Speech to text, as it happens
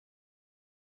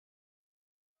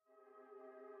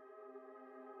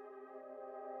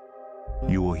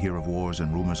You will hear of wars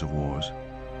and rumors of wars,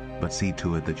 but see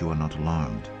to it that you are not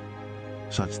alarmed.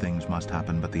 Such things must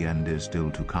happen, but the end is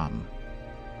still to come.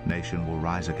 Nation will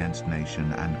rise against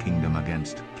nation, and kingdom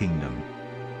against kingdom.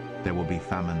 There will be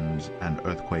famines and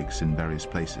earthquakes in various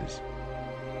places.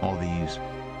 All these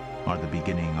are the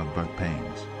beginning of birth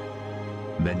pains.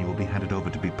 Then you will be handed over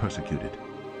to be persecuted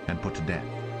and put to death,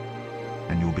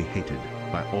 and you will be hated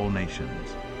by all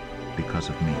nations because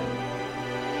of me.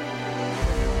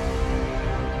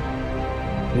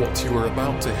 What you are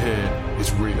about to hear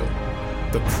is real.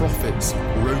 The prophets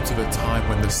wrote of a time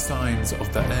when the signs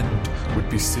of the end would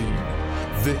be seen.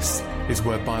 This is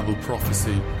where Bible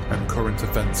prophecy and current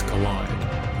events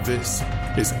collide. This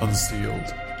is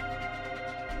Unsealed.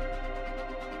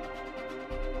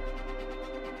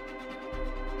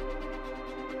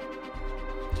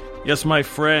 Yes, my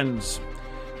friends,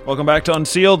 welcome back to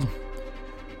Unsealed.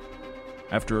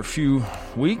 After a few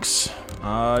weeks,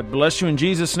 I bless you in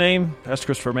Jesus' name. Pastor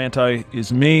Christopher Manti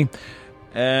is me,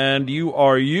 and you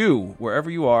are you, wherever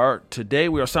you are. Today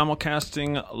we are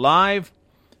simulcasting live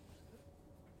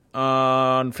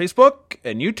on Facebook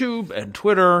and YouTube and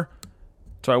Twitter.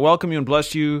 So I welcome you and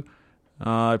bless you.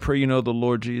 I pray you know the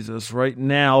Lord Jesus right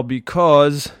now,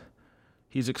 because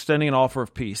He's extending an offer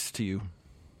of peace to you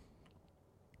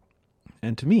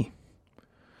and to me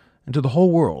and to the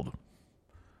whole world.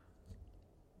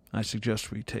 I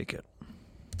suggest we take it,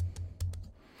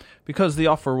 because the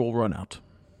offer will run out.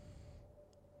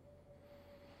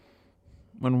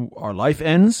 When our life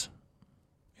ends,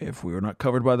 if we are not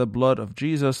covered by the blood of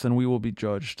Jesus, then we will be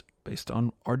judged based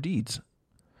on our deeds.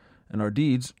 And our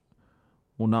deeds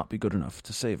will not be good enough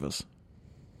to save us.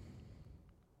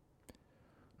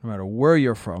 No matter where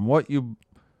you're from, what your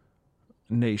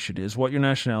nation is, what your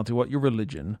nationality, what your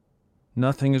religion,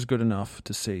 nothing is good enough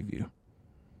to save you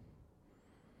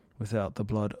without the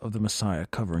blood of the Messiah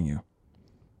covering you.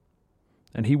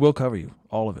 And He will cover you,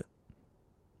 all of it.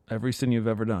 Every sin you've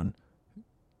ever done.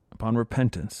 Upon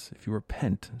repentance, if you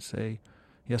repent and say,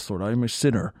 yes, Lord, I am a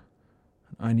sinner.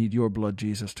 I need your blood,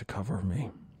 Jesus, to cover me.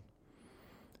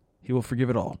 He will forgive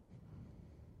it all,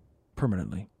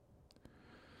 permanently.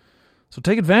 So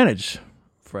take advantage,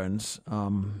 friends.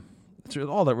 It's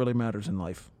all that really matters in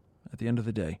life at the end of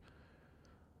the day.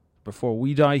 Before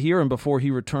we die here and before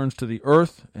He returns to the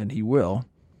earth, and He will,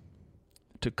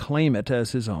 to claim it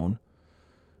as His own,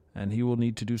 and He will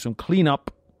need to do some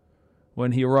cleanup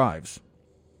when He arrives.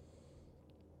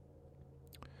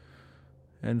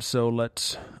 And so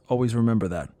let's always remember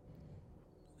that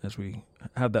as we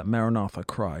have that Maranatha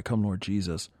cry, come Lord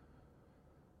Jesus.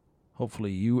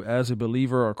 Hopefully you as a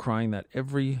believer are crying that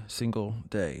every single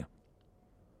day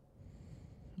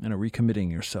and are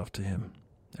recommitting yourself to Him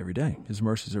every day. His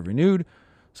mercies are renewed,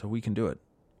 so we can do it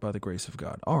by the grace of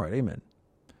God. All right, amen.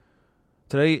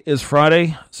 Today is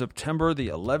Friday, September the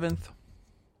 11th,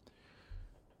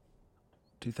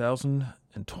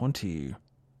 2020.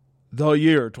 The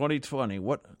year 2020.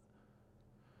 What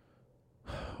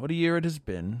a year it has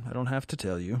been. I don't have to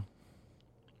tell you.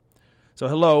 So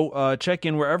hello, check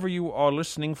in wherever you are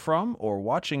listening from or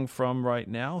watching from right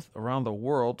now around the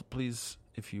world. Please,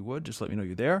 if you would, just let me know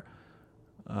you're there.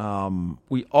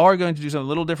 We are going to do something a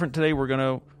little different today. We're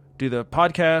going to do the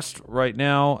podcast right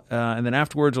now, and then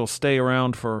afterwards I'll stay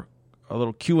around for a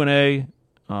little Q&A,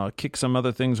 kick some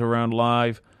other things around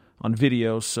live on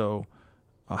video, so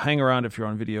hang around if you're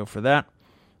on video for that.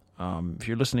 If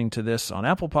you're listening to this on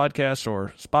Apple Podcasts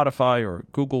or Spotify or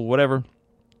Google, whatever,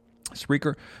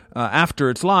 Spreaker, after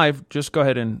it's live, just go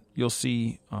ahead and you'll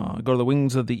see, go to the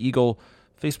Wings of the Eagle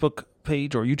Facebook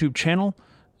page or YouTube channel,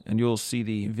 and you'll see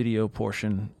the video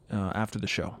portion after the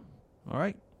show. All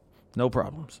right? No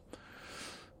problems.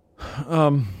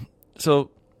 So,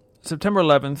 September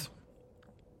 11th,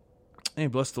 hey,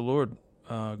 bless the Lord.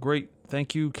 Great.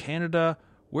 Thank you, Canada.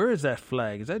 Where is that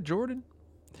flag? Is that Jordan?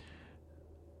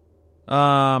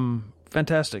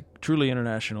 Fantastic. Truly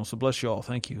international. So bless you all.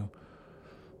 Thank you.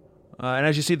 And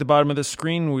as you see at the bottom of the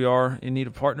screen, we are in need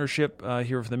of partnership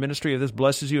here for the ministry. If this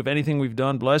blesses you, if anything we've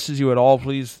done blesses you at all,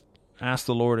 please ask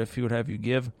the Lord if He would have you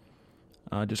give.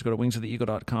 Just go to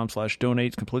wingsoftheeagle.com/donate.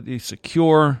 It's completely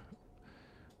secure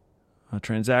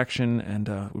transaction, and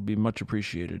would be much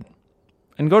appreciated.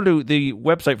 And go to the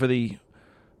website for the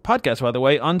podcast, by the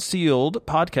way,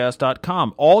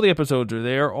 unsealedpodcast.com. All the episodes are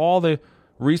there. All the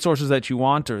resources that you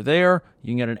want are there.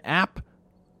 You can get an app,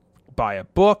 buy a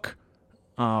book,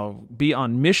 be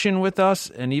on mission with us,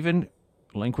 and even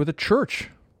link with a church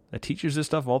that teaches this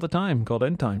stuff all the time called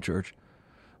End Time Church.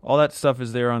 All that stuff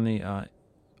is there on the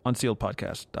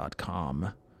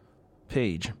unsealedpodcast.com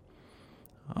page.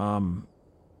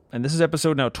 And this is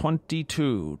episode now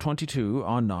 22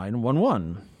 on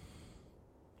 911.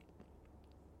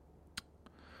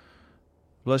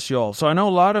 Bless you all. So I know a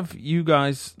lot of you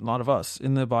guys, a lot of us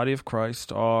in the body of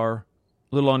Christ are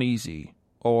a little uneasy,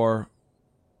 or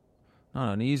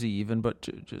not uneasy even, but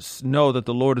just know that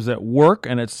the Lord is at work,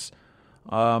 and it's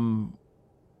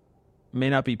may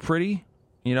not be pretty,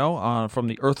 from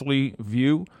the earthly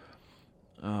view,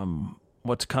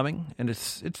 what's coming, and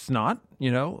it's not,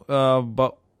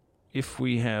 but if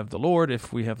we have the Lord,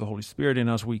 if we have the Holy Spirit in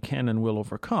us, we can and will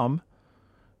overcome.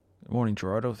 Good morning,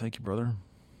 Gerardo. Thank you, brother.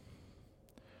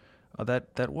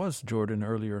 That was Jordan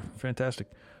earlier.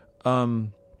 Fantastic. So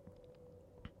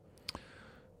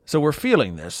we're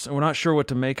feeling this, and we're not sure what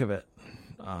to make of it,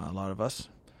 a lot of us.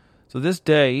 So this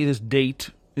date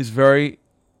is very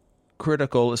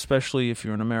critical, especially if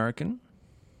you're an American.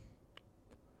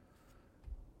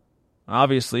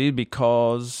 Obviously,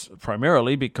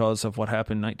 primarily because of what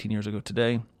happened 19 years ago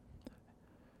today,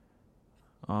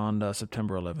 on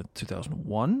September 11th,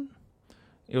 2001.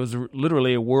 It was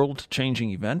literally a world-changing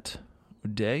event, a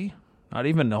day, not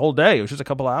even the whole day. It was just a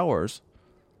couple hours.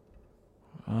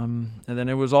 And then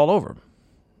it was all over.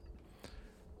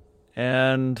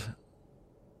 And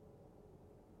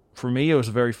for me, it was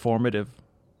a very formative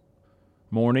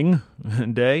morning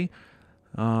and day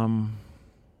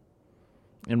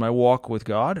in my walk with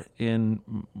God, in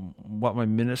what my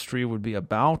ministry would be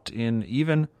about, in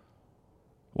even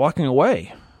walking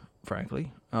away,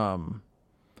 frankly, from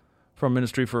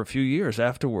ministry for a few years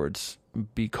afterwards,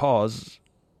 because,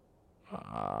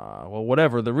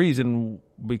 whatever the reason,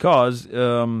 because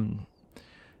it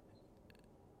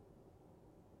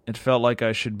felt like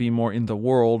I should be more in the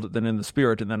world than in the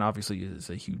spirit, and then obviously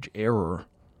is a huge error.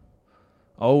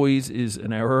 Always is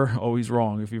an error, always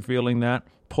wrong. If you're feeling that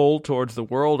pull towards the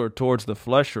world or towards the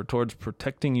flesh or towards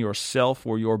protecting yourself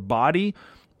or your body,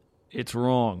 it's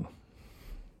wrong.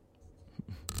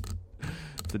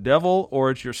 It's the devil or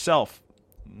it's yourself.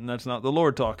 And that's not the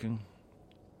Lord talking.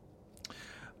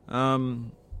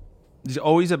 It's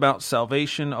always about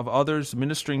salvation of others,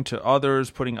 ministering to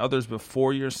others, putting others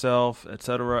before yourself,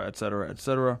 etc., etc.,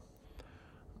 etc.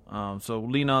 So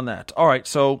lean on that. All right,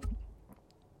 so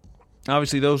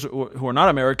obviously those who are not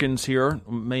Americans here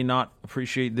may not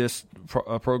appreciate this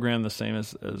program the same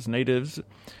as natives,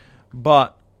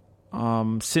 but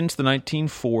since the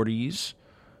 1940s,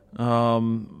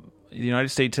 the United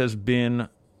States has been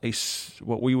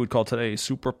what we would call today a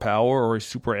superpower or a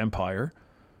super empire,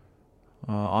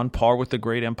 on par with the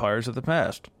great empires of the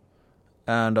past.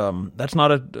 And that's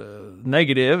not a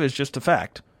negative, it's just a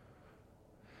fact.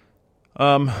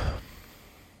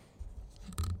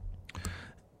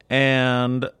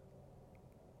 And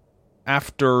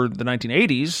after the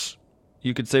 1980s,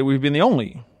 you could say we've been the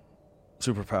only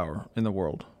superpower in the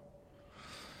world.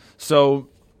 So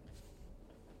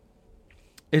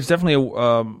it's definitely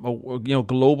a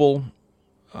global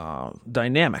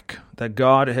dynamic that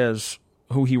God has,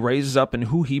 who he raises up and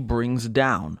who he brings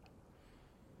down.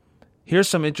 Here's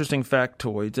some interesting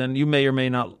factoids, and you may or may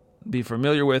not be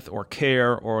familiar with or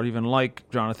care or even like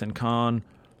Jonathan Cahn.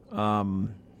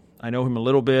 I know him a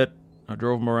little bit. I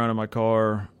drove him around in my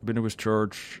car, been to his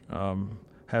church,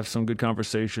 have some good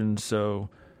conversations. So,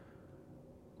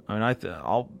 I mean, I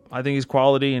think he's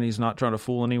quality, and he's not trying to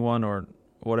fool anyone or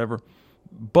whatever.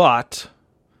 But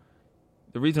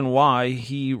the reason why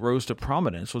he rose to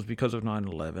prominence was because of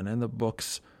 9/11 and the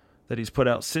books that he's put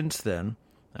out since then.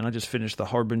 And I just finished The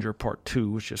Harbinger Part 2,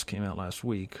 which just came out last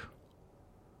week.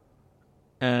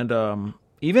 And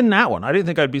even that one, I didn't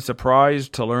think I'd be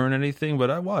surprised to learn anything, but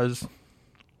I was.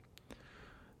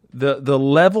 The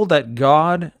level that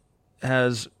God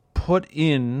has put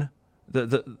in,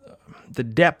 the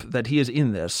depth that he is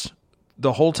in this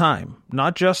the whole time,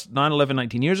 not just 9/11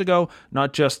 19 years ago,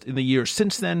 not just in the years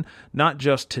since then, not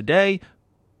just today,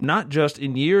 not just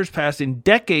in years past, in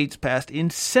decades past,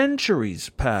 in centuries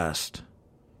past.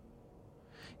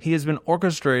 He has been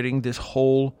orchestrating this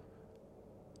whole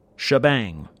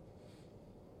shebang.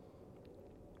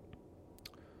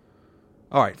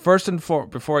 All right, first and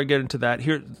foremost, before I get into that,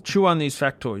 here, chew on these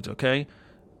factoids, okay?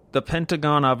 The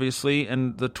Pentagon, obviously,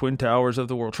 and the Twin Towers of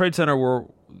the World Trade Center were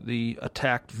the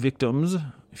attacked victims,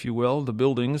 if you will, the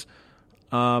buildings,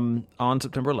 on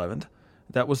September 11th.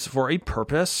 That was for a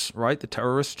purpose, right? The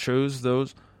terrorists chose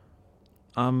those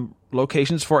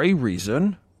locations for a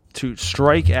reason, to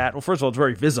strike at. Well, first of all, it's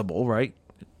very visible, right?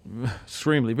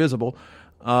 Extremely visible.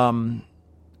 To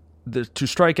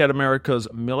strike at America's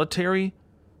military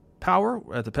power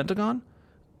at the Pentagon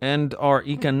and our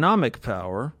economic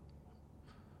power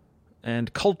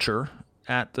and culture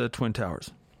at the Twin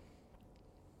Towers.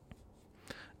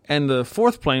 And the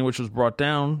fourth plane, which was brought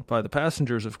down by the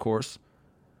passengers, of course,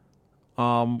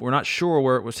 we're not sure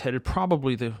where it was headed.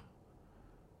 Probably the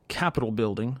Capitol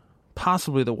building,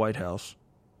 possibly the White House.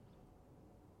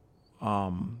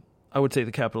 I would say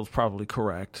the Capitol is probably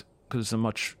correct because it's a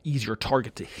much easier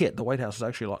target to hit. The White House is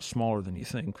actually a lot smaller than you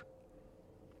think.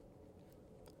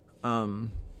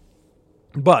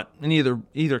 But in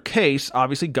either case,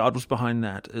 obviously God was behind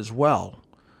that as well.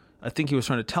 I think he was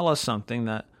trying to tell us something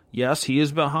that, yes, he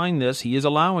is behind this, he is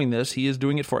allowing this, he is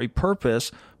doing it for a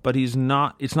purpose, but it's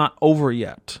not over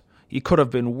yet. It could have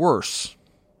been worse.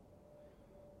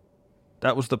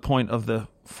 That was the point of the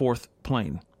fourth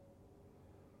plane.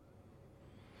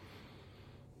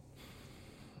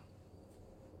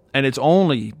 And it's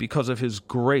only because of his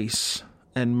grace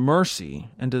and mercy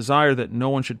and desire that no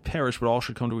one should perish, but all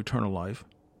should come to eternal life.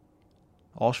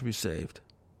 All should be saved.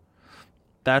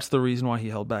 That's the reason why he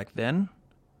held back then,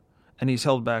 and he's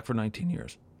held back for 19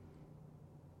 years.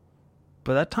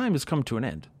 But that time has come to an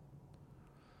end.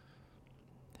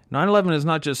 9/11 is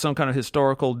not just some kind of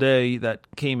historical day that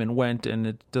came and went and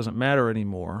it doesn't matter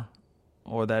anymore,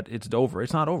 or that it's over.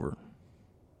 It's not over.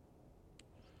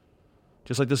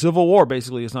 Just like the Civil War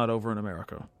basically is not over in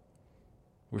America.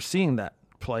 We're seeing that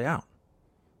play out.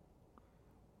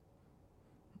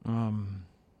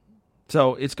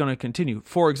 So it's going to continue.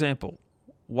 For example,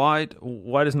 why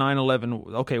does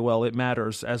 9/11, okay, well, it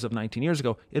matters as of 19 years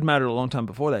ago. It mattered a long time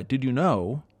before that. Did you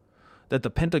know that the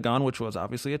Pentagon, which was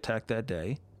obviously attacked that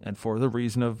day, and for the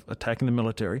reason of attacking the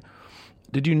military,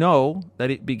 did you know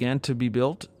that it began to be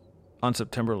built on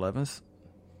September 11th,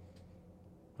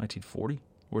 1940?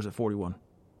 Or is it 41?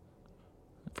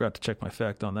 I forgot to check my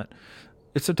fact on that.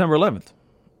 It's September 11th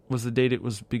was the date it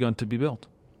was begun to be built.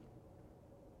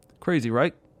 Crazy,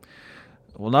 right?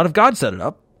 Well, not if God set it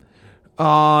up.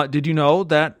 Did you know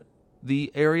that the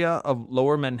area of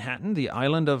Lower Manhattan, the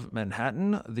island of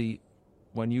Manhattan,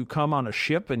 when you come on a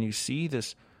ship and you see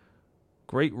this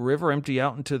great river empty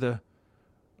out into the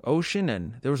ocean,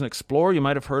 and there was an explorer you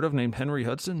might have heard of named Henry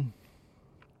Hudson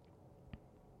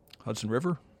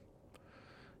River.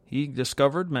 He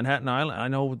discovered Manhattan Island. I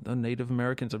know the Native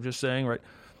Americans, I'm just saying, right?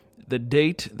 The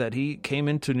date that he came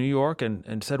into New York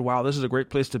and said, wow, this is a great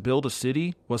place to build a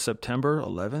city was September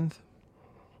 11th.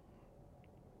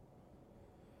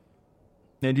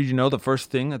 And did you know the first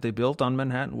thing that they built on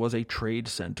Manhattan was a trade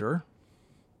center?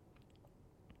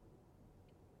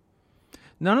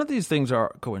 None of these things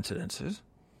are coincidences.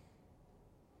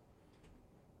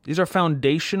 These are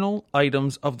foundational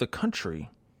items of the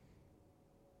country.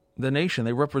 The nation.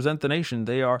 They represent the nation.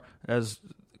 They are, as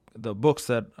the books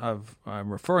that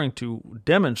I'm referring to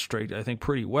demonstrate, I think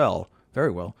pretty well,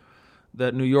 very well,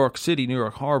 that New York City, New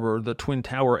York Harbor, the Twin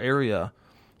Tower area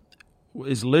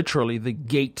is literally the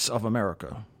gates of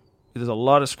America. There's a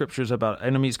lot of scriptures about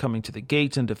enemies coming to the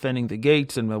gates and defending the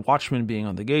gates and the watchmen being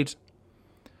on the gates.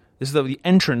 This is the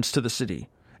entrance to the city.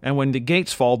 And when the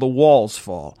gates fall, the walls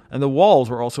fall. And the walls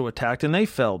were also attacked and they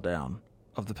fell down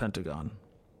of the Pentagon.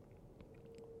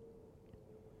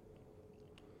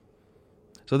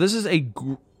 So this is a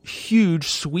huge,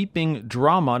 sweeping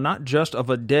drama, not just of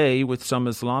a day with some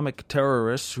Islamic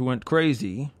terrorists who went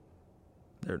crazy.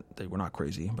 They were not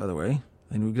crazy, by the way.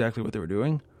 They knew exactly what they were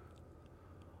doing.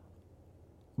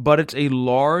 But it's a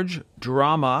large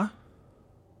drama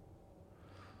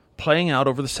playing out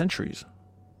over the centuries.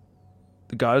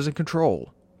 The God is in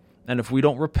control. And if we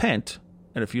don't repent,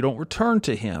 and if you don't return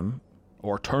to him,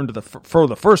 or turn to for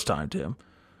the first time to him,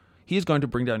 he is going to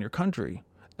bring down your country.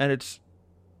 And it's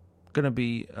going to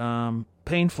be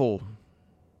painful.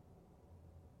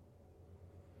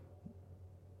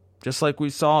 Just like we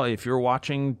saw, if you're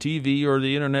watching TV or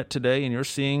the internet today and you're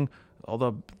seeing all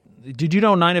the... Did you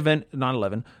know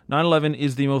 9/11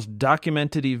 is the most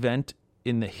documented event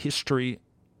in the history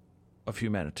of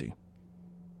humanity?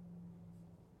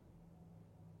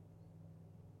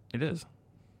 It is.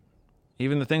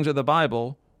 Even the things of the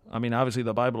Bible, I mean, obviously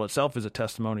the Bible itself is a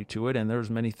testimony to it, and there's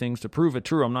many things to prove it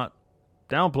true. I'm not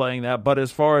downplaying that, but as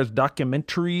far as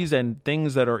documentaries and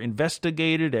things that are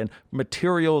investigated and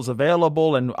materials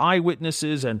available and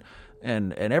eyewitnesses and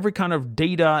every kind of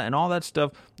data and all that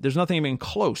stuff, there's nothing even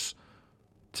close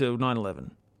to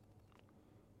 9/11.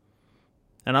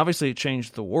 And obviously it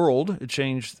changed the world. It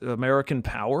changed American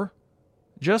power.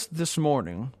 Just this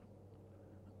morning,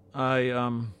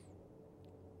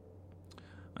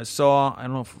 I saw, I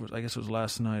don't know if I guess it was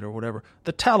last night or whatever,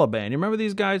 the Taliban. You remember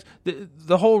these guys?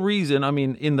 The whole reason, I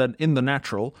mean, in the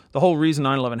natural, the whole reason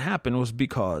 9/11 happened was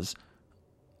because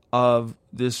of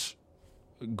this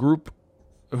group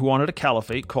who wanted a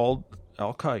caliphate called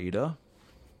Al-Qaeda,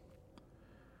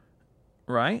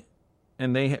 right?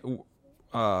 And they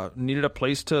needed a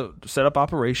place to set up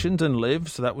operations and live,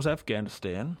 so that was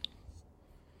Afghanistan,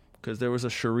 because there was a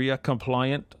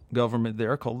Sharia-compliant government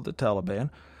there called the Taliban.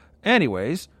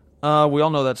 Anyways, we all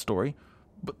know that story.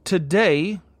 But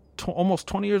today, almost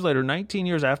 20 years later, 19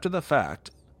 years after the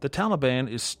fact, the Taliban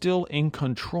is still in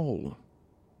control.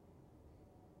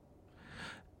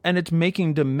 And it's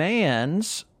making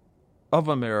demands of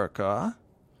America,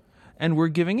 and we're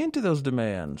giving in to those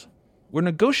demands. We're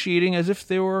negotiating as if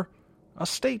they were a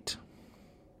state.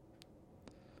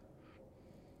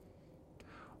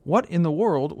 What in the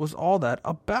world was all that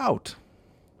about?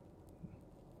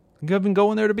 I've been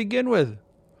going there to begin with.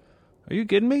 Are you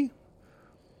kidding me?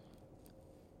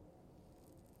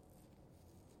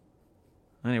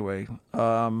 Anyway,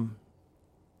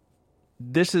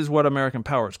 this is what American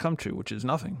power has come to, which is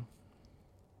nothing.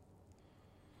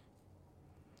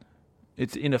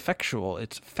 It's ineffectual.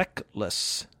 It's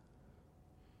feckless.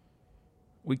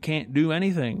 We can't do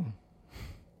anything.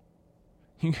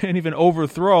 You can't even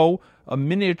overthrow a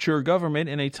miniature government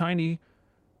in a tiny,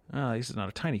 this is not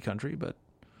a tiny country, but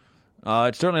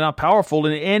it's certainly not powerful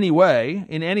in any way.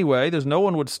 In any way, there's no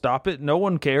one would stop it. No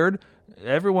one cared.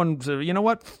 Everyone said, you know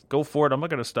what? Go for it. I'm not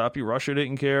going to stop you. Russia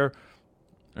didn't care.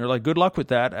 They're like, good luck with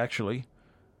that, actually.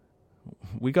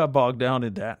 We got bogged down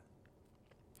in that.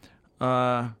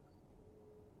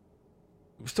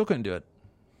 We still couldn't do it.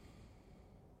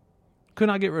 Could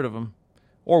not get rid of them.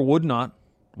 Or would not.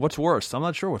 What's worse? I'm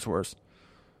not sure what's worse.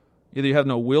 Either you have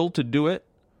no will to do it,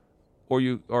 or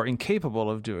you are incapable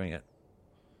of doing it.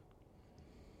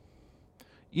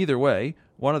 Either way,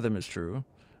 one of them is true.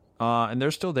 And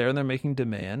they're still there, and they're making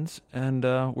demands, and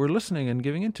we're listening and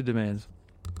giving in to demands.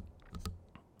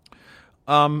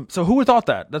 So who would have thought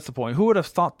that? That's the point. Who would have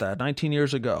thought that 19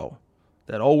 years ago?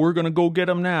 That, we're going to go get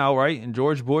them now, right? And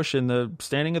George Bush and the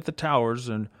standing at the towers,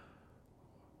 and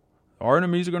our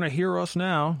enemies are going to hear us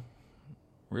now.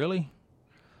 Really?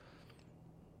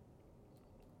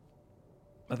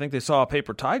 I think they saw a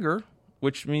paper tiger,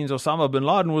 which means Osama bin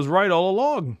Laden was right all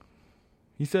along.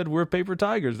 He said, we're paper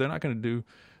tigers. They're not going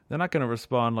to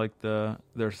respond like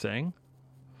they're saying.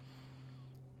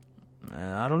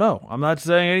 I don't know. I'm not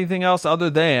saying anything else other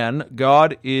than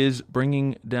God is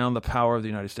bringing down the power of the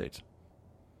United States.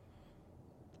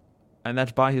 And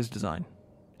that's by his design.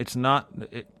 It's not...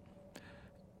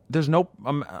 There's no...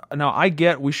 now, I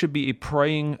get we should be a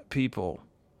praying people.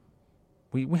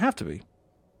 We have to be.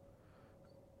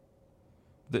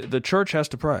 The church has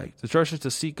to pray. The church has to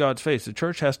seek God's face. The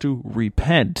church has to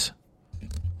repent.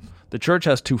 The church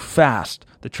has to fast.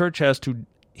 The church has to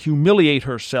humiliate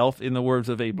herself, in the words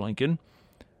of Abe Lincoln.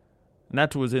 And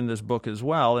that was in this book as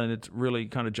well, and it really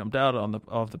kind of jumped out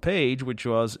off the page, which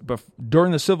was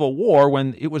during the Civil War,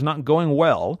 when it was not going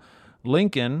well,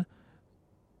 Lincoln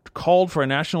called for a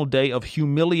national day of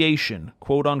humiliation,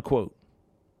 quote unquote.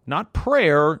 Not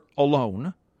prayer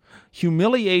alone.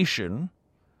 Humiliation,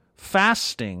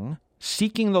 fasting,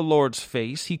 seeking the Lord's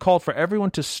face. He called for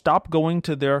everyone to stop going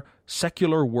to their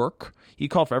secular work. He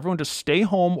called for everyone to stay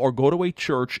home or go to a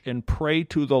church and pray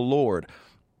to the Lord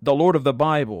of the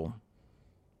Bible.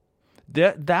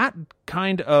 That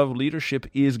kind of leadership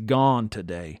is gone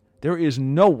today. There is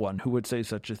no one who would say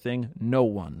such a thing. No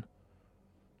one.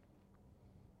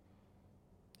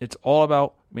 It's all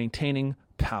about maintaining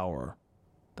power.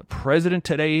 The president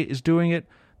today is doing it.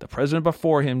 The president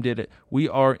before him did it. We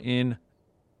are in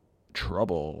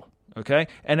trouble. Okay?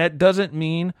 And that doesn't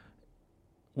mean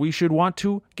we should want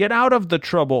to get out of the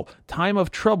trouble. Time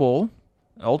of trouble,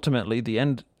 ultimately, the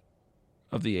end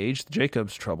of the age,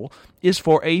 Jacob's trouble, is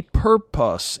for a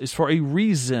purpose, is for a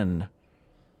reason.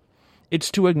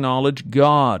 It's to acknowledge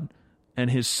God and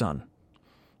his Son.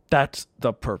 That's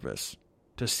the purpose.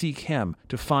 To seek him,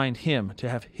 to find him, to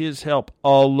have his help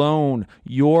alone.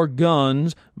 Your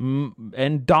guns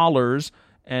and dollars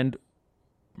and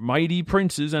mighty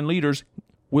princes and leaders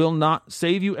will not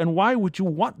save you. And why would you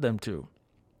want them to?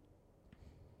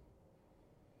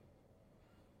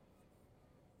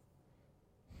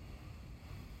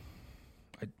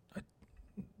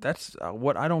 That's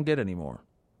what I don't get anymore.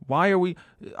 Why are we...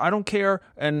 I don't care,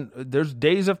 and there's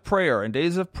days of prayer and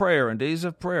days of prayer and days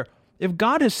of prayer. If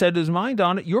God has set his mind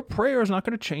on it, your prayer is not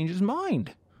going to change his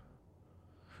mind.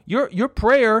 Your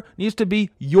prayer needs to be,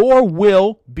 your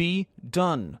will be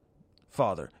done,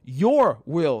 Father. Your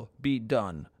will be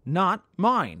done, not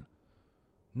mine,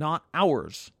 not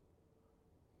ours.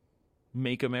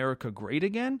 Make America great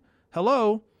again?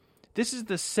 Hello? This is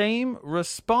the same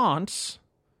response,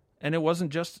 and it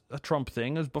wasn't just a Trump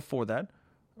thing. It was before that.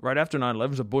 Right after 9/11, it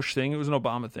was a Bush thing. It was an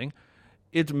Obama thing.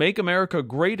 It's make America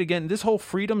great again. This whole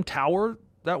Freedom Tower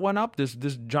that went up, this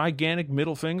gigantic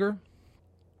middle finger,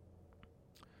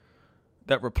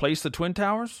 that replaced the Twin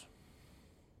Towers,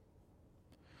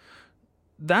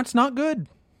 that's not good,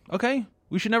 okay?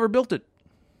 We should never built it.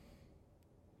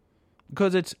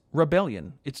 Because it's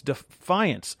rebellion. It's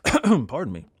defiance.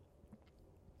 Pardon me.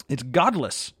 It's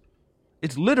godless.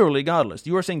 It's literally godless.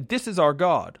 You are saying, this is our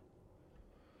God.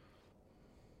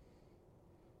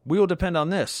 We will depend on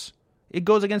this. It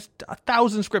goes against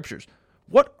 1,000 scriptures.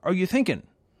 What are you thinking?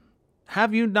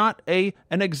 Have you not an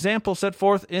example set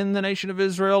forth in the nation of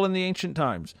Israel in the ancient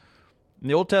times, in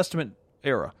the Old Testament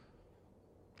era?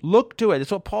 Look to it.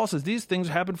 That's what Paul says. These things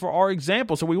happen for our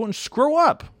example, so we wouldn't screw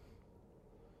up.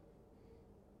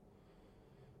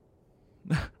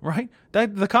 Right?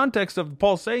 The context of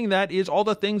Paul saying that is all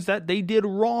the things that they did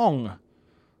wrong.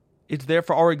 It's there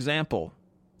for our example,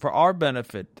 for our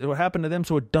benefit. It will happen to them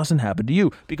so it doesn't happen to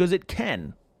you, because it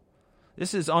can.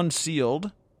 This is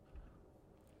Unsealed.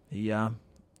 Yeah,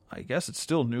 I guess it's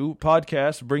still new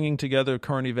podcast bringing together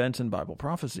current events and Bible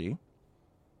prophecy.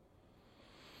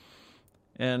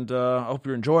 And I hope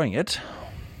you're enjoying it.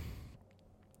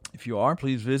 If you are,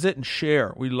 please visit and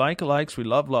share. We like likes, we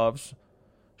love loves.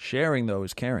 Sharing, though,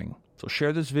 is caring. So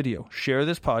share this video, share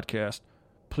this podcast.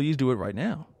 Please do it right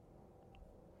now.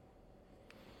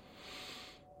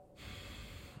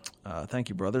 Thank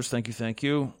you, brothers. Thank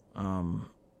you.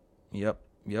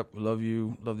 Yep. Love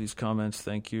you. Love these comments.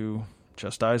 Thank you.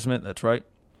 Chastisement. That's right.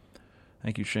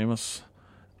 Thank you, Seamus.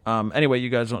 Anyway, you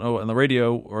guys don't know on the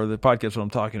radio or the podcast what I'm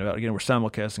talking about. Again, we're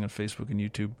simulcasting on Facebook and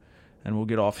YouTube. And we'll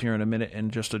get off here in a minute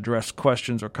and just address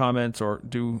questions or comments or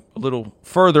do a little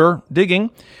further digging.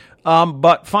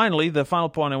 But finally, the final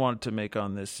point I wanted to make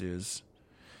on this is,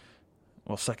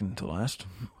 well, second to last,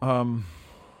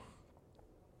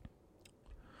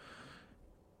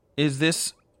 is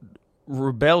this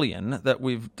rebellion that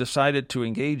we've decided to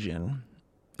engage in.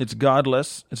 It's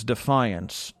godless. It's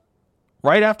defiance.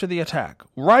 Right after the attack.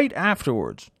 Right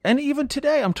afterwards. And even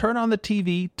today, I'm turning on the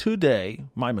TV today.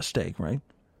 My mistake, right?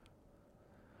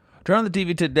 Turned on the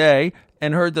TV today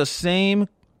and heard the same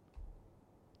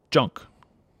junk.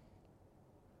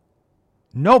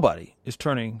 Nobody is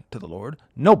turning to the Lord.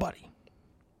 Nobody.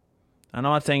 And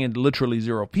I'm not saying literally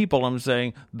zero people. I'm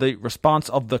saying the response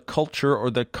of the culture or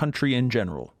the country in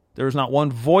general. There is not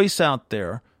one voice out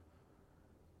there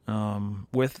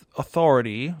with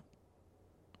authority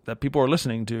that people are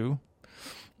listening to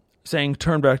saying,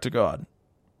 turn back to God.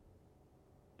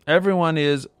 Everyone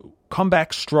is, come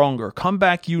back stronger, come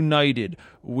back united.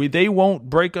 They won't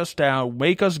break us down,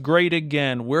 make us great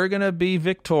again. We're going to be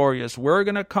victorious. We're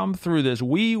going to come through this.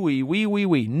 We.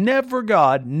 Never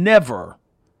God, never.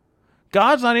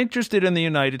 God's not interested in the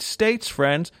United States,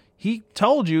 friends. He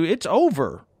told you it's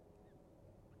over.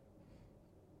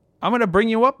 I'm going to bring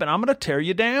you up and I'm going to tear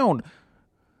you down.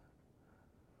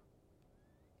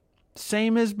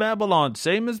 Same as Babylon,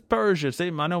 same as Persia.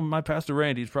 I know my pastor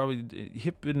Randy's probably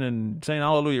hipping and saying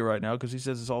hallelujah right now because he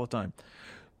says this all the time.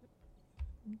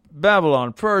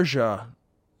 Babylon, Persia,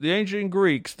 the ancient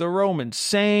Greeks, the Romans,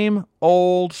 same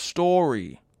old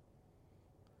story.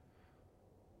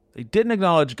 They didn't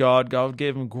acknowledge God. God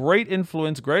gave them great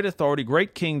influence, great authority,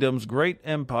 great kingdoms, great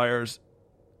empires,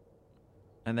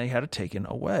 and they had it taken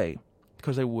away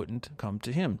because they wouldn't come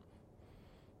to him.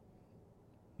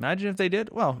 Imagine if they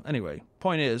did. Well, anyway,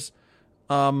 point is,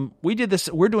 we did this.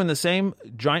 We're doing the same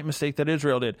giant mistake that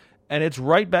Israel did, and it's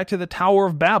right back to the Tower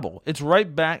of Babel. It's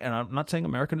right back, and I'm not saying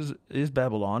America is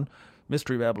Babylon,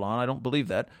 Mystery Babylon. I don't believe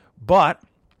that, but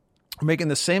we're making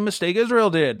the same mistake Israel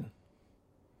did.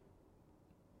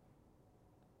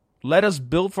 Let us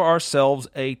build for ourselves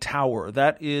a tower.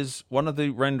 That is one of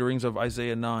the renderings of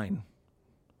Isaiah 9,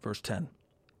 verse 10.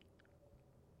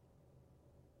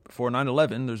 Before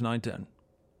 9:11, there's 9:10.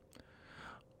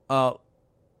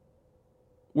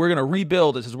 We're going to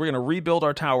rebuild. It says we're going to rebuild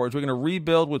our towers. We're going to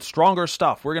rebuild with stronger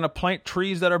stuff. We're going to plant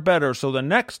trees that are better so the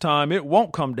next time it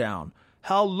won't come down.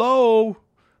 Hello?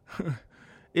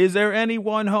 Is there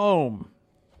anyone home?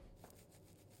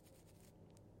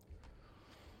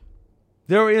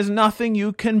 There is nothing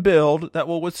you can build that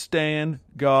will withstand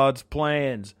God's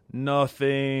plans.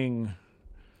 Nothing.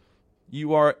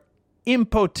 You are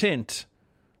impotent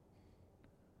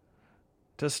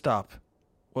to stop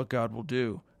what God will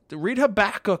do. Read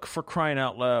Habakkuk, for crying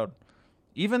out loud.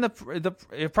 Even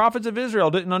the prophets of Israel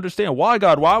didn't understand. Why,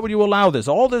 God? Why would you allow this?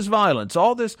 All this violence,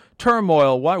 all this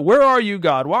turmoil. Why? Where are you,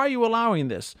 God? Why are you allowing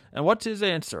this? And what's his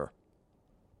answer?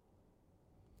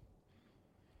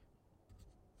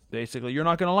 Basically, you're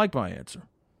not going to like my answer.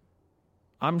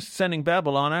 I'm sending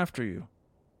Babylon after you.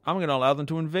 I'm going to allow them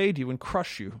to invade you and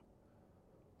crush you.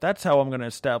 That's how I'm going to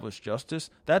establish justice.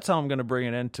 That's how I'm going to bring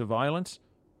an end to violence.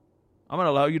 I'm going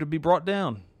to allow you to be brought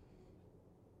down.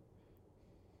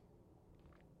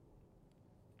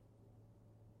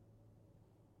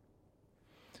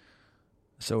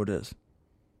 So it is.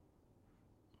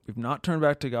 We've not turned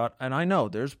back to God. And I know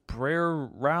there's prayer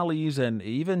rallies, and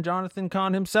even Jonathan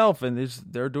Cahn himself, and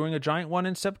they're doing a giant one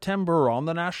in September on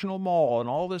the National Mall and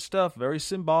all this stuff, very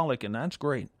symbolic, and that's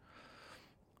great.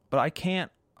 But I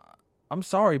can't, I'm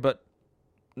sorry, but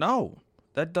no,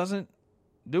 that doesn't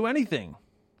do anything.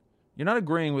 You're not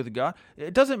agreeing with God.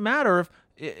 It doesn't matter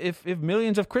if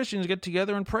millions of Christians get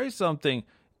together and pray something.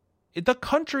 The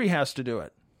country has to do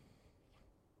it.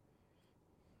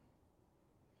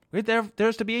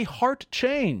 There's to be a heart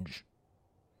change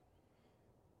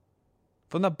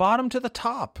from the bottom to the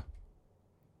top.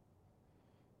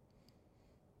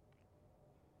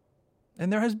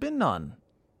 And there has been none.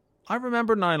 I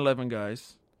remember 9/11,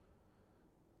 guys.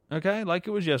 Okay, like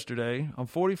it was yesterday. I'm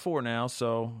 44 now,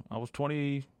 so I was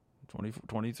 20,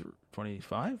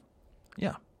 25?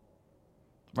 Yeah.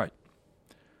 Right.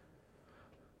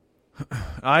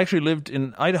 I actually lived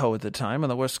in Idaho at the time,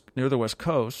 near the West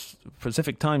Coast,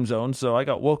 Pacific time zone, so I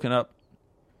got woken up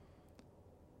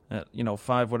at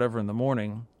 5 whatever in the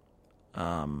morning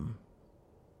from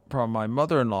my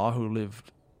mother-in-law who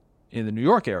lived in the New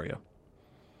York area.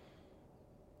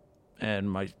 And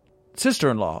my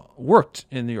sister-in-law worked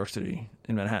in New York City,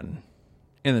 in Manhattan,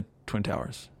 in the Twin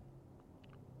Towers.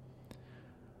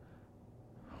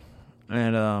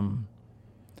 And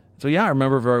so yeah, I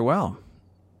remember very well.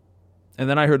 And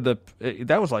then I heard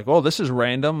that was like, oh, this is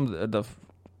random. The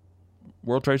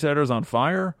World Trade Center is on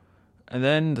fire. And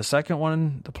then the second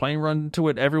one, the plane run into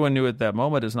it. Everyone knew at that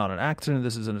moment it's not an accident.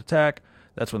 This is an attack.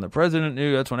 That's when the president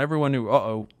knew. That's when everyone knew,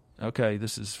 okay,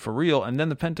 this is for real. And then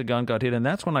the Pentagon got hit, and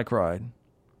that's when I cried.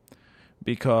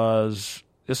 Because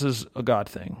this is a God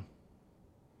thing.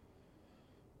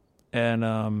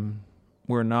 And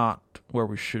we're not where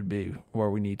we should be, where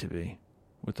we need to be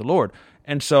with the Lord.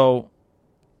 And so,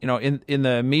 in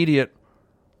the immediate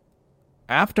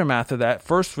aftermath of that,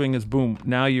 first thing is, boom,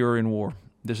 now you're in war.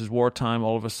 This is wartime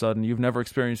all of a sudden. You've never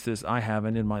experienced this. I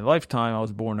haven't in my lifetime. I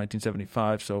was born in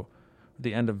 1975, so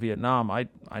the end of Vietnam. I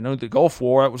know the Gulf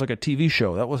War, that was like a TV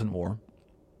show. That wasn't war.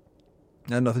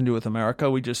 It had nothing to do with America.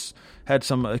 We just had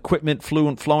some equipment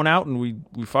flown out, and we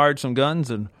fired some guns,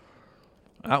 and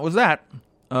that was that.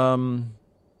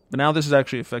 But now this is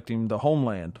actually affecting the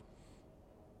homeland.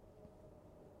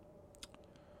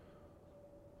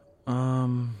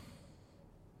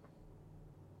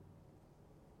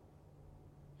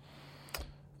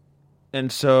 And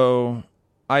so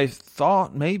I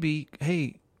thought maybe,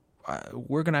 hey,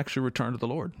 we're going to actually return to the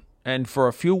Lord. And for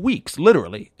a few weeks,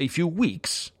 literally a few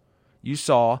weeks, you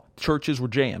saw churches were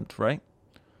jammed, right?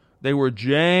 They were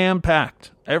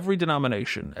jam-packed. Every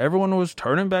denomination. Everyone was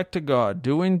turning back to God,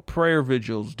 doing prayer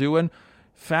vigils, doing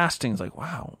fastings. Like,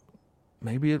 wow,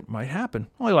 maybe it might happen.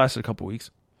 Only lasted a couple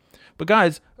weeks. But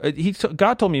guys,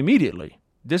 God told me immediately,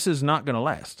 this is not going to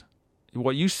last.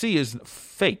 What you see is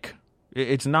fake.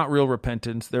 It's not real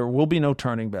repentance. There will be no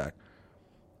turning back.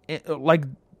 I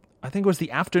think it was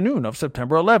the afternoon of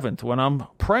September 11th when I'm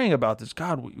praying about this.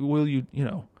 God, will you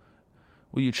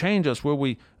change us?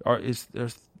 Is there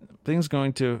things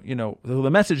going to, will the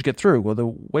message get through? Will the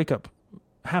wake up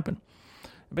happen?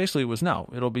 Basically, it was no.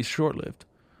 It'll be short-lived.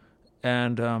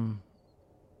 And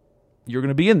you're going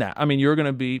to be in that. I mean, you're going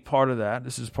to be part of that.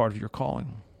 This is part of your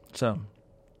calling. So,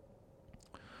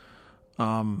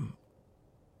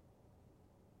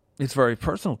 it's very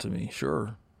personal to me,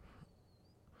 sure.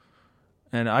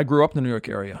 And I grew up in the New York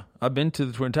area. I've been to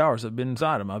the Twin Towers. I've been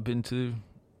inside them. I've been to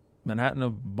Manhattan a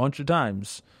bunch of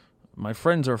times. My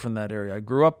friends are from that area. I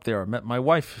grew up there. I met my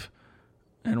wife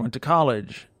and went to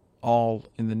college, all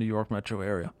in the New York metro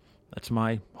area. That's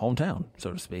my hometown,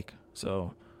 so to speak.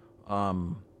 So,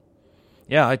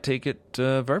 yeah, I take it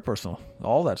very personal,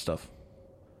 all that stuff.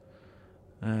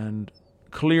 And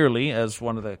clearly, as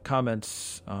one of the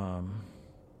comments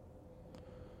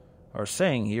are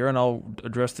saying here, and I'll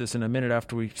address this in a minute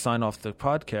after we sign off the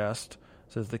podcast,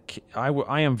 says,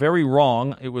 I am very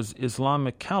wrong. It was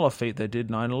Islamic Caliphate that did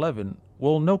 9/11.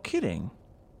 Well, no kidding.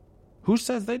 Who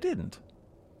says they didn't?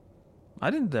 I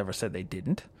didn't ever say they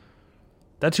didn't.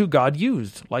 That's who God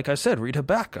used. Like I said, read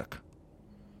Habakkuk.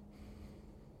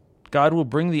 God will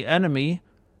bring the enemy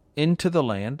into the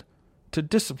land to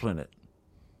discipline it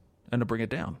and to bring it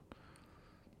down.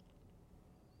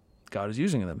 God is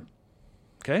using them.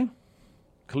 Okay?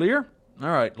 Clear? All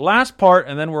right. Last part,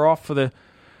 and then we're off for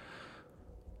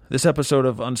this episode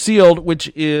of Unsealed,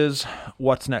 which is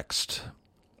what's next.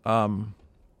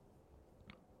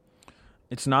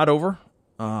 It's not over.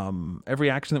 Every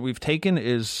action that we've taken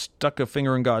is stuck a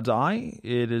finger in God's eye.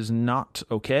 It is not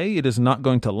okay. It is not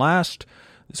going to last.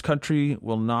 This country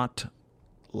will not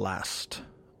last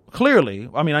clearly,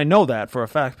 I mean, I know that for a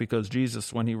fact because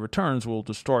Jesus, when he returns, will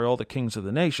destroy all the kings of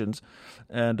the nations,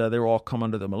 and they will all come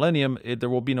under the millennium. There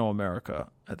will be no America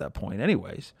at that point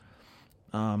anyways.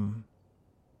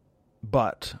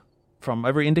 But from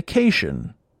every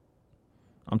indication,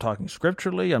 I'm talking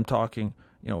scripturally, I'm talking,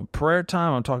 prayer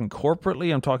time, I'm talking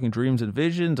corporately, I'm talking dreams and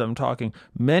visions, I'm talking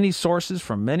many sources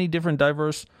from many different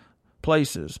diverse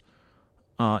places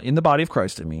in the body of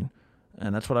Christ, and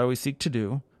that's what I always seek to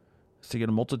do, is to get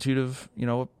a multitude of,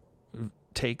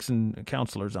 takes and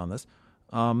counselors on this.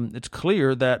 It's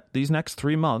clear that these next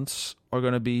 3 months are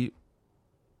going to be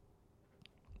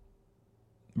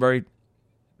very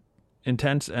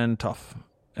intense and tough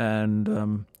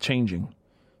and changing.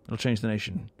 It'll change the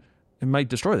nation. It might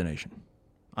destroy the nation.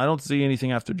 I don't see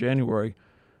anything after January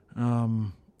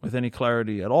with any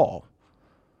clarity at all.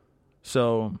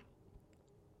 So,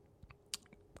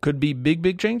 could be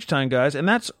big change time, guys, and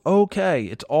that's okay.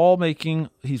 It's all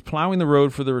he's plowing the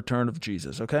road for the return of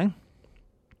Jesus, okay?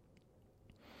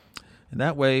 And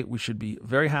that way, we should be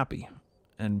very happy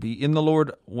and be in the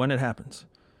Lord when it happens.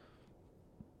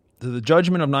 The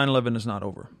judgment of 9/11 is not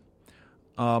over.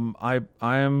 I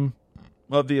am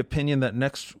of the opinion that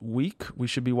next week we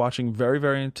should be watching very,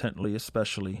 very intently,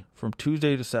 especially from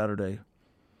Tuesday to Saturday.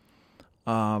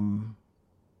 I'm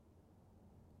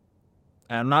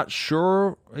not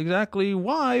sure exactly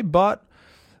why, but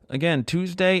again,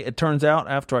 Tuesday, it turns out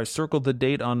after I circled the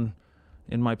date in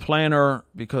my planner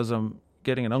because I'm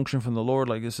getting an unction from the Lord,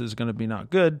 like this is going to be not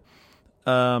good.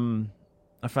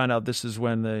 I found out this is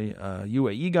when the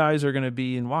UAE guys are going to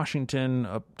be in Washington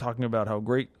talking about how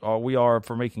great we are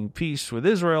for making peace with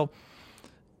Israel.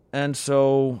 And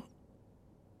so,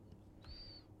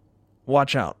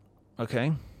 watch out,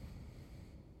 okay?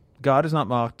 God is not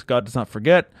mocked. God does not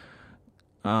forget.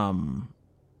 Dividing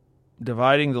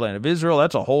the land of Israel,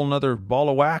 that's a whole nother ball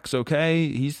of wax,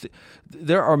 okay?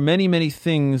 There are many, many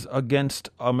things against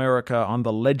America on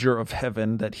the ledger of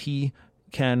heaven that he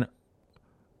can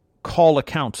call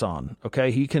accounts on,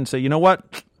 okay? He can say, you know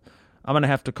what? I'm going to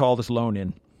have to call this loan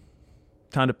in.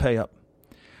 Time to pay up.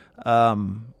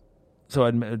 So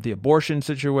the abortion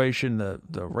situation,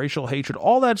 the racial hatred,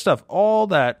 all that stuff, all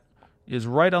that is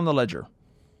right on the ledger.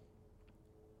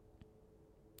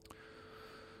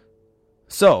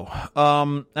 So,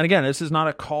 and again, this is not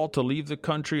a call to leave the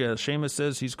country. As Seamus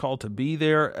says, he's called to be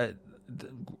there.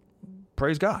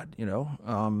 Praise God,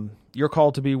 You're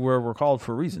called to be where we're called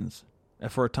for reasons.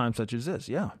 For a time such as this,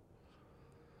 yeah.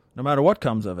 No matter what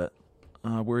comes of it,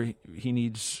 where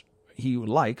he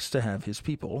likes to have his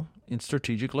people in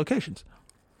strategic locations.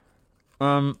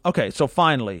 Okay, so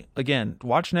finally, again,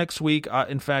 watch next week.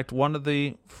 In fact, one of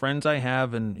the friends I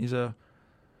have, and he's a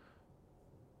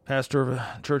pastor of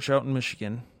a church out in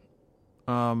Michigan,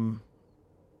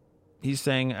 he's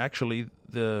saying actually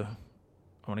I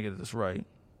want to get this right,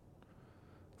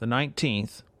 the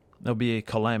 19th, there'll be a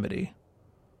calamity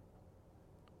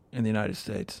in the United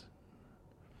States.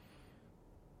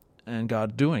 And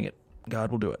God doing it. God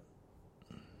will do it.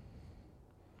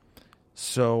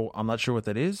 So I'm not sure what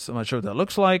that is. I'm not sure what that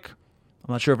looks like.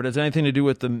 I'm not sure if it has anything to do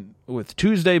with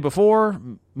Tuesday before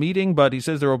meeting, but he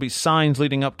says there will be signs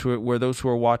leading up to it where those who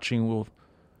are watching will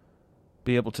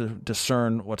be able to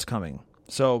discern what's coming.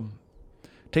 So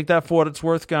take that for what it's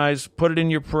worth, guys. Put it in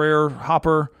your prayer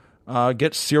hopper.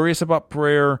 Get serious about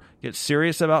prayer. Get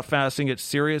serious about fasting. Get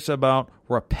serious about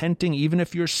repenting, even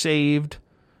if you're saved.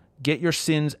 Get your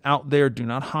sins out there. Do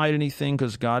not hide anything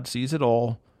because God sees it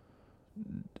all.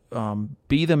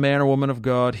 Be the man or woman of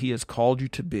God he has called you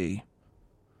to be.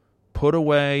 Put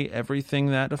away everything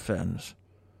that offends.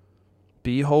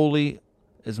 Be holy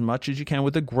as much as you can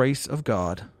with the grace of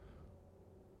God.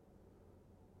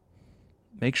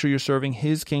 Make sure you're serving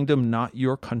his kingdom, not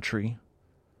your country.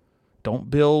 Don't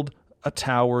build a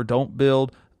tower. Don't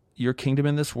build your kingdom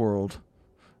in this world.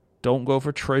 Don't go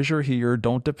for treasure here.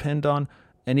 Don't depend on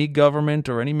any government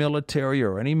or any military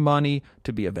or any money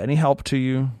to be of any help to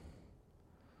you.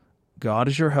 God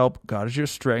is your help. God is your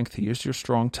strength. He is your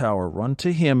strong tower. Run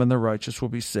to him and the righteous will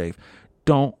be saved.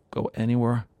 Don't go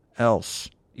anywhere else,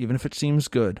 even if it seems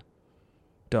good.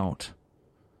 Don't.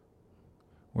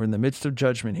 We're in the midst of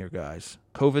judgment here, guys.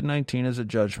 COVID-19 is a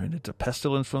judgment. It's a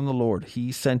pestilence from the Lord.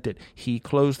 He sent it. He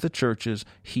closed the churches.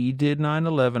 He did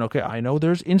 9/11. Okay, I know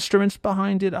there's instruments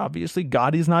behind it. Obviously,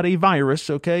 God is not a virus,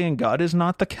 okay, and God is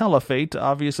not the caliphate,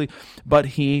 obviously, but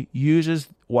he uses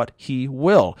what he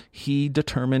will. He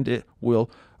determined it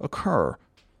will occur.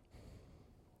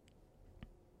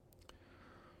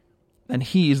 And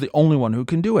he is the only one who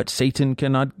can do it. Satan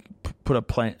cannot put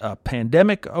a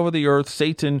pandemic over the earth.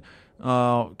 Satan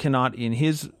cannot, in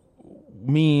his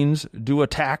means do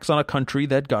attacks on a country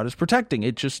that God is protecting.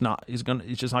 It's just not going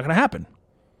to happen.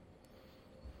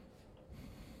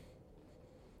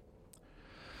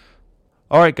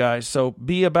 All right, guys. So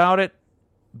be about it.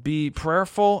 Be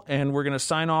prayerful, and we're going to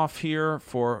sign off here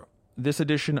for this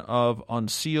edition of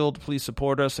Unsealed. Please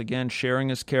support us. Again, sharing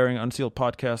is caring.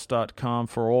 UnsealedPodcast.com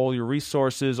for all your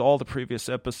resources, all the previous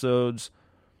episodes.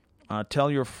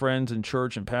 Tell your friends in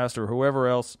church and pastor or whoever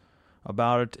else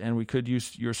about it, and we could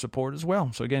use your support as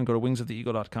well. So again, go to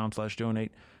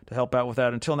wingsoftheeagle.com/donate to help out with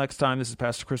that. Until next time, this is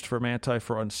Pastor Christopher Manti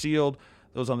for Unsealed.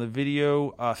 Those on the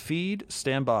video feed,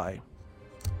 stand by.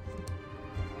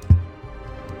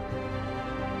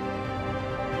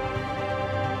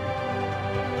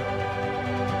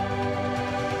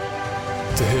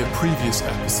 To hear previous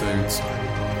episodes,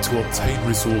 to obtain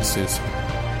resources,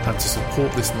 and to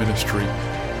support this ministry,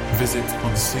 visit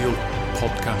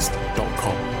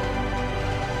unsealedpodcast.com.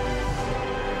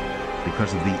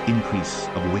 Because of the increase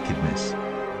of wickedness,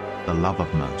 the love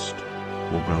of most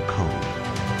will grow cold.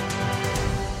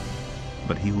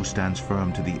 But he who stands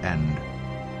firm to the end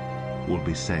will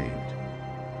be saved.